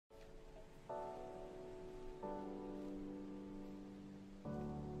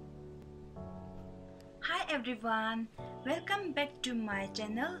everyone, welcome back to my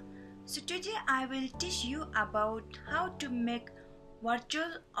channel. So today I will teach you about how to make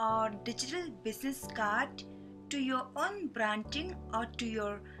virtual or digital business card to your own branding or to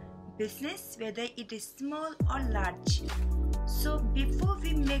your business, whether it is small or large. So before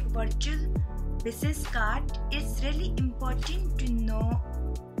we make virtual business card, it's really important to know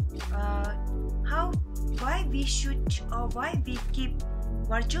why we should or why we keep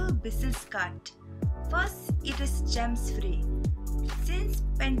virtual business card. First, it is gems free. Since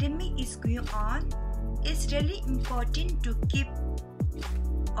pandemic is going on, it's really important to keep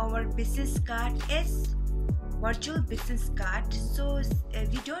our business card as virtual business card, so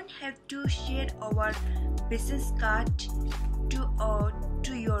we don't have to share our business card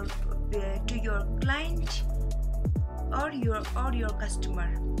to your client or your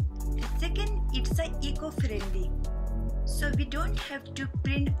customer. Second, it's eco-friendly, so we don't have to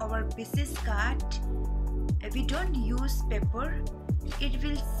print our business card. We don't use paper. It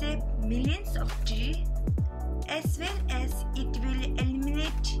will save millions of trees, as well as it will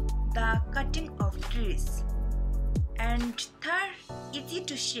eliminate the cutting of trees. And third, easy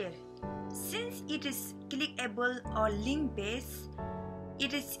to share. Since it is clickable or link based,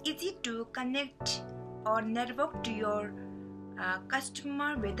 it is easy to connect or network to your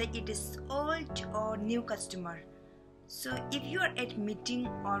customer, whether it is old or new customer. So if you are at meeting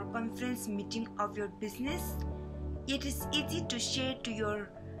or conference meeting of your business, it is easy to share to your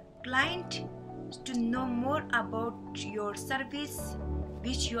client to know more about your service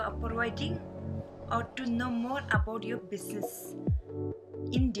which you are providing, or to know more about your business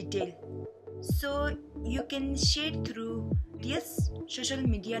in detail. So you can share through various social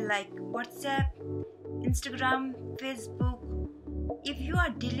media like WhatsApp, Instagram, Facebook. If you are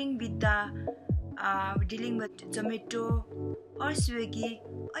dealing with Zomato or Swiggy,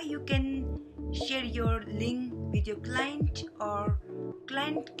 or you can share your link with your client, or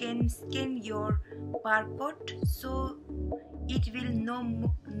client can scan your barcode, so it will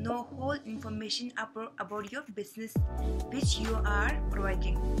know whole information about your business which you are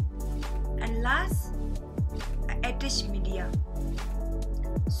providing. And last, attach media.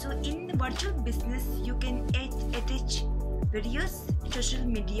 So in virtual business, you can attach various social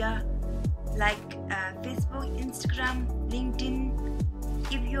media like Facebook, Instagram, LinkedIn.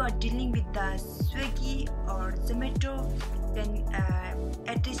 If you are dealing with the Swiggy or Zomato, then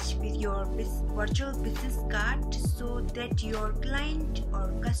attach with your virtual business card, so that your client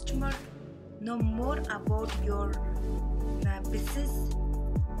or customer know more about your business,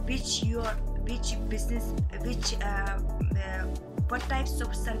 what types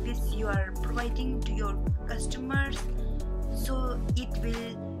of service you are providing to your customers. So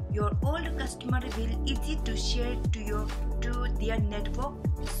your old customer will easy to share to their network,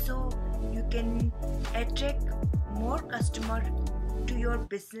 so you can attract more customer to your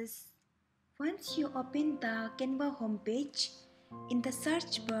business. Once you open the Canva homepage, in the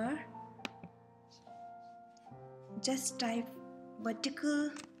search bar, just type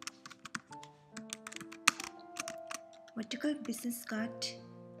vertical business card.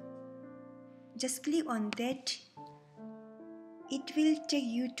 Just click on that. It will take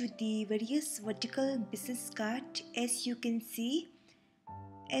you to the various vertical business card. As you can see,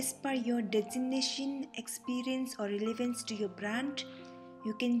 as per your designation, experience or relevance to your brand,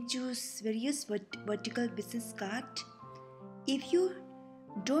 you can choose various vertical business card. If you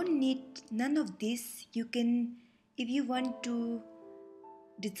don't need none of this, you can, if you want to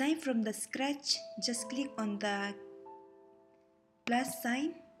design from the scratch, just click on the plus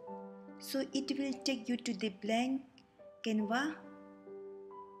sign, so it will take you to the blank Canva.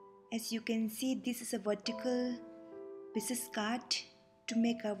 As you can see, this is a vertical business card. To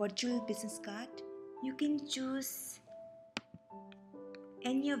make a virtual business card, you can choose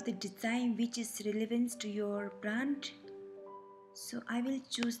any of the design which is relevant to your brand. So I will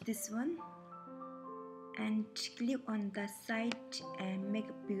choose this one and click on the side and make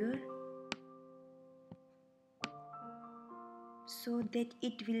it bigger, so that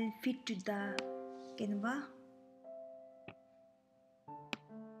it will fit to the Canva.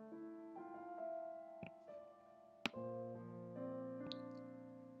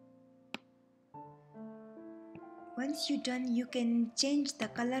 Once you're done, you can change the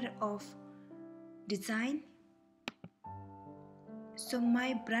color of design. So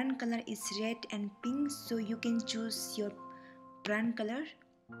my brand color is red and pink, so you can choose your brand color.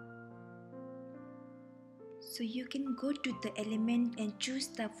 So you can go to the element and choose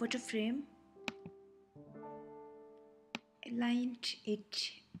the photo frame. Align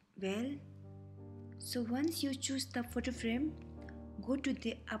it well. So once you choose the photo frame, go to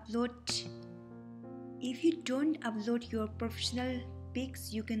the upload If you don't upload your professional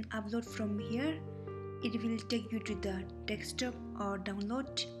pics, you can upload from here. It will take you to the desktop or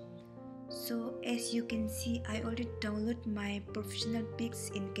download. So as you can see, I already download my professional pics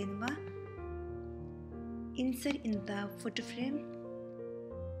in Canva. Insert in the photo frame.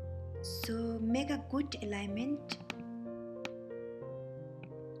 So make a good alignment.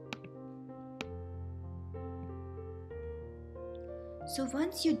 So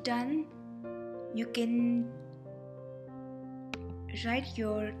once you're done, you can write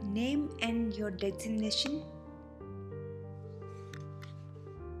your name and your designation.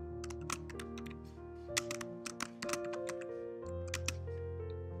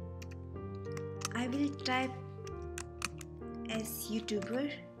 I will type as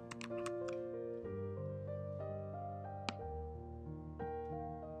YouTuber.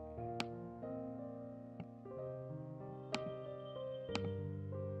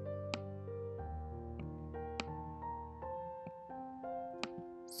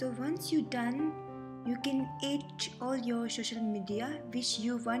 So once you're done, you can add all your social media which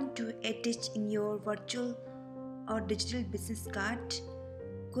you want to attach in your virtual or digital business card.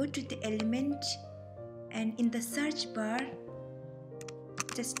 Go to the element and in the search bar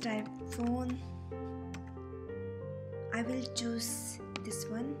just type phone. I will choose this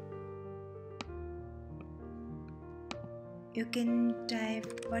one. You can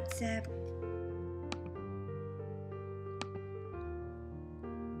type WhatsApp,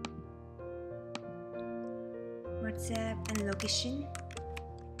 and location.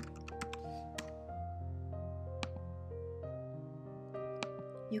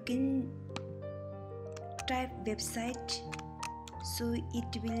 You can type website, so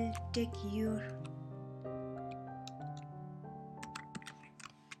it will take your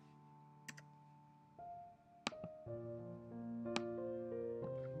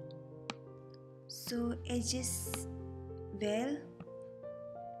so edges well.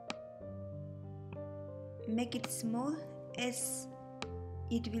 Make it small as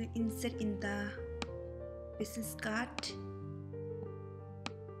it will insert in the business card.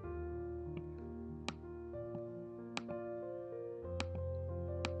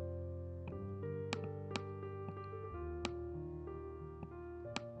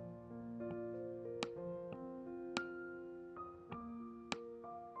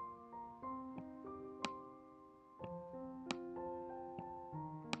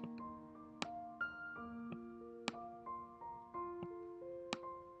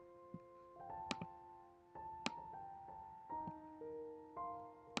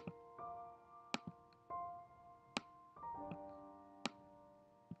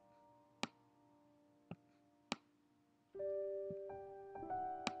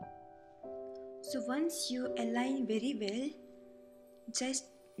 So once you align very well, just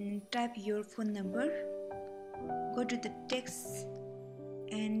type your phone number, go to the text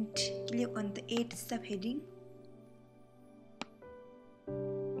and click on the add subheading.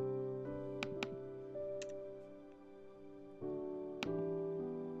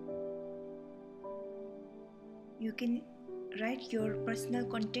 You can write your personal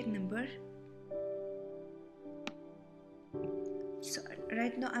contact number. So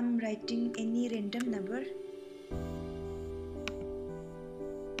right now I'm writing any random number.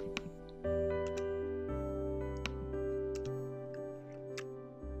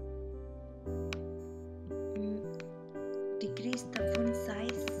 Decrease the font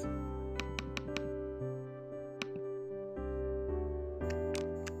size.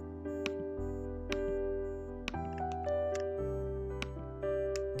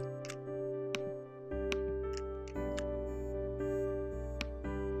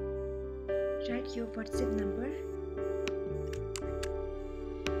 Write your WhatsApp number.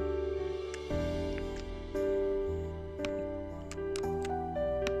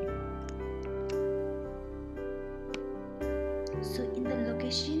 So in the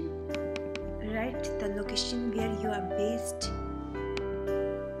location, write the location where you are based.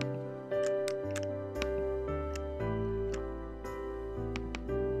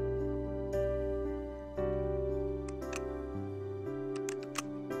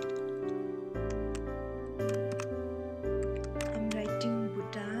 I'm writing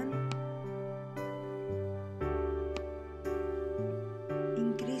Bhutan.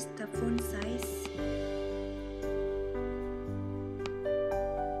 Increase the font size.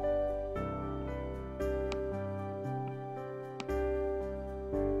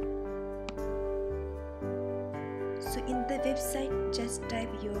 So in the website, just type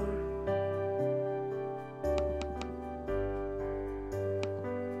your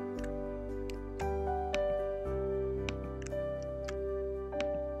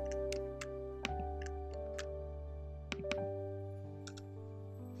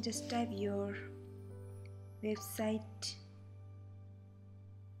just type your website.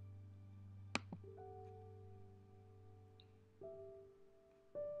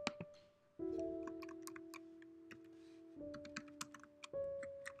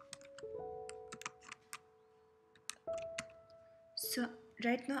 So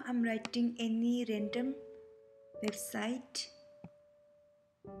right now I'm writing any random website.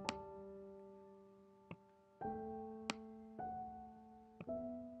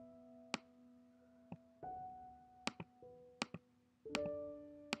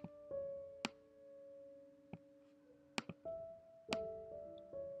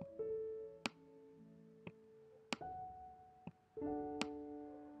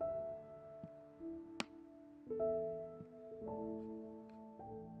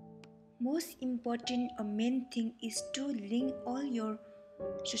 Most important or main thing is to link all your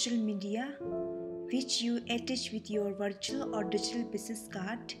social media which you attach with your virtual or digital business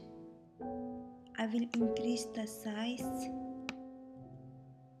card. I will increase the size.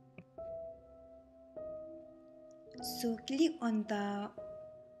 So click on the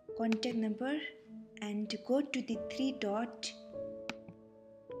contact number and go to the three dot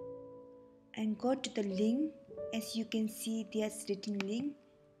and go to the link. As you can see, there's written link.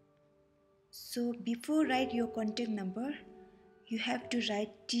 So before write your contact number, you have to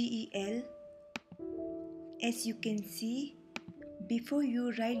write TEL. As you can see, before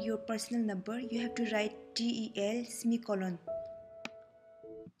you write your personal number, you have to write TEL semicolon.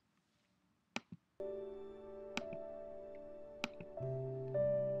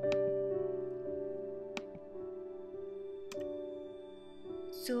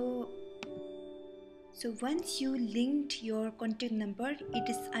 So once you linked your contact number, it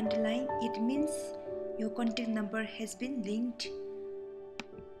is underlined. It means your contact number has been linked.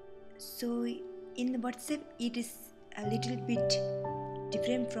 So in WhatsApp, it is a little bit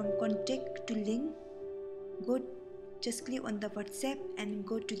different from contact to link. Just click on the WhatsApp and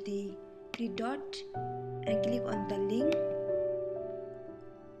go to the three dot and click on the link.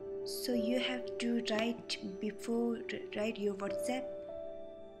 So you have to write before write your WhatsApp.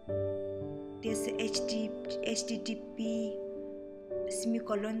 There's HTTP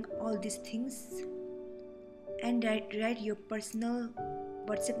semicolon, all these things, and write your personal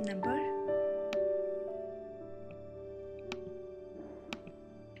WhatsApp number.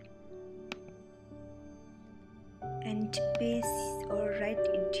 And paste or write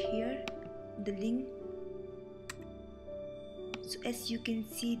it here, the link. So as you can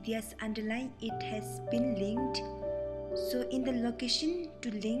see, there's underline, it has been linked. So in the location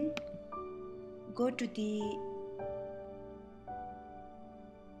to link, go to the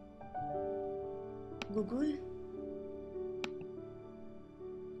Google.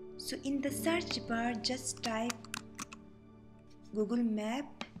 So in the search bar, just type Google Map.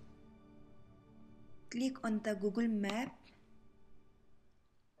 Click on the Google Map.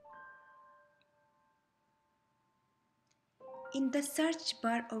 In the search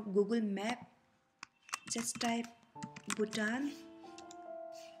bar of Google Map, just type Bhutan.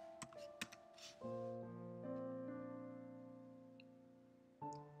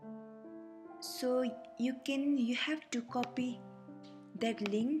 So you have to copy that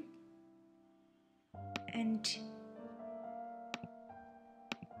link and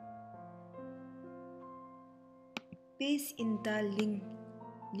paste in the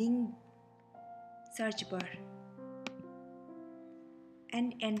link search bar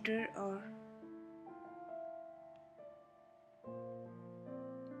and enter. Or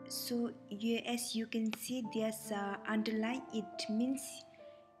so as you can see, there's a underline, it means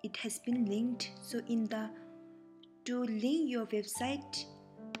it has been linked. So to link your website,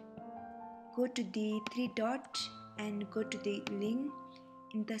 go to the three dot and go to the link.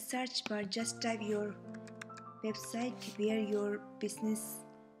 In the search bar, just type your website where your business,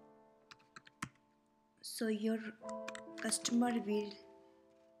 so your customer will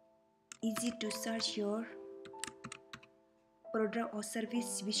easy to search your product or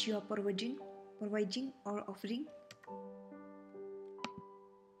service which you are providing or offering.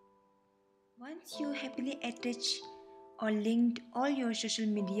 Once you happily attach or linked all your social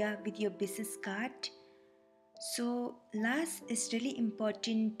media with your business card, so last is really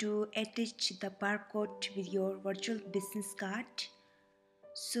important to attach the barcode with your virtual business card.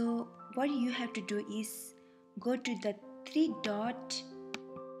 So what you have to do is go to the three dot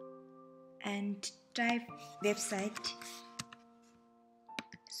and type website.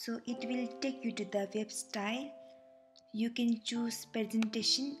 So it will take you to the web style. You can choose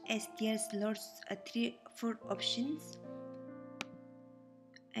presentation as there's lots 3-4 options,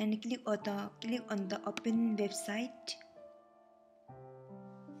 and click on the open website.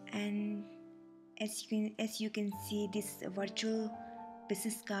 and as you can see this virtual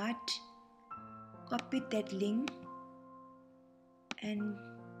business card. Copy that link and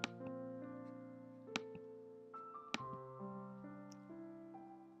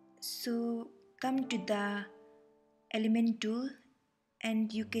so come to the element tool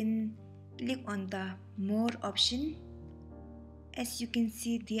and you can click on the more option. As you can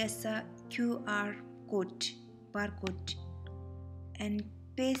see, there's a QR code, barcode, and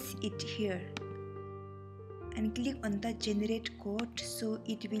paste it here and click on the generate code, so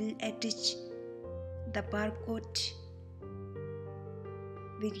it will attach the barcode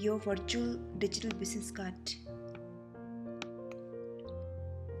with your virtual digital business card.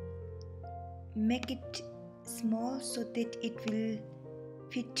 Make it small so that it will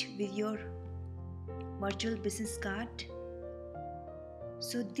fit with your virtual business card.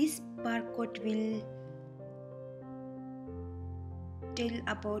 So this barcode will tell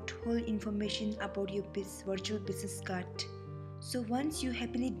about whole information about your virtual business card. So once you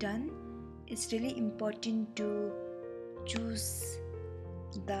happily done, it's really important to choose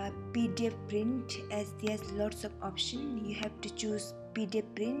the PDF print, as there's lots of options. You have to choose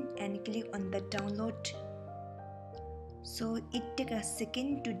PDF print and click on the download. So it takes a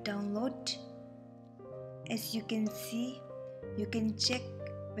second to download. As you can see, you can check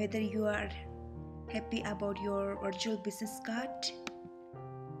whether you are happy about your virtual business card.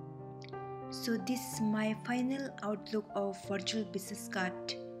 So this is my final outlook of virtual business card.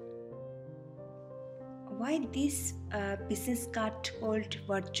 Why this business card called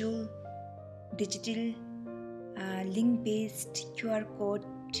virtual digital link based QR code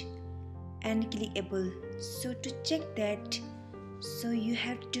and clickable? So to check that, so you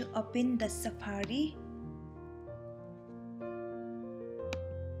have to open the Safari.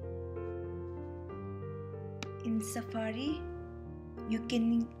 In Safari, you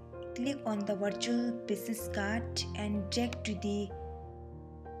can click on the virtual business card and drag to the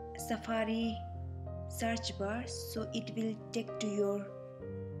Safari search bar, so it will take to your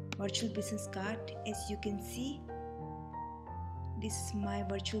virtual business card. As you can see, this is my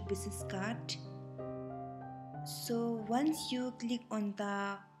virtual business card. So once you click on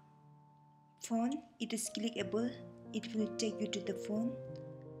the phone, it is clickable. It will take you to the phone.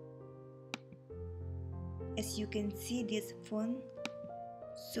 As you can see, this phone.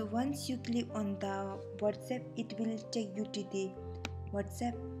 So once you click on the WhatsApp, it will take you to the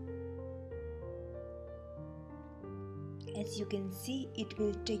WhatsApp. As you can see, it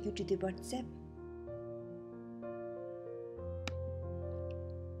will take you to the WhatsApp.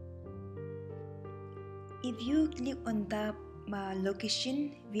 If you click on the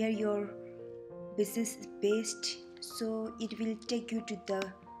location where your business is based, so it will take you to the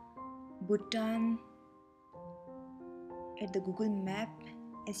Bhutan at the Google map.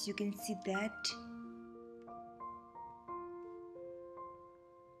 As you can see that.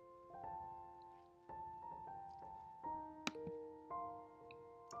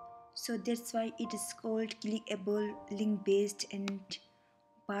 So that's why it is called clickable, link based and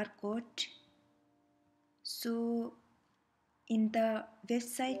barcode. So in the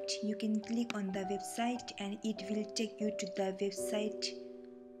website, you can click on the website and it will take you to the website.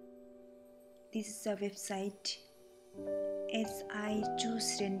 This is a website. As I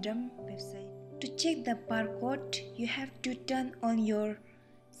choose random website. To check the barcode, you have to turn on your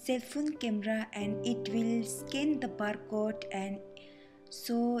cell phone camera and it will scan the barcode, and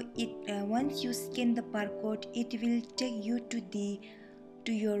so once you scan the barcode, it will take you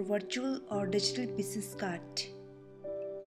to your virtual or digital business card.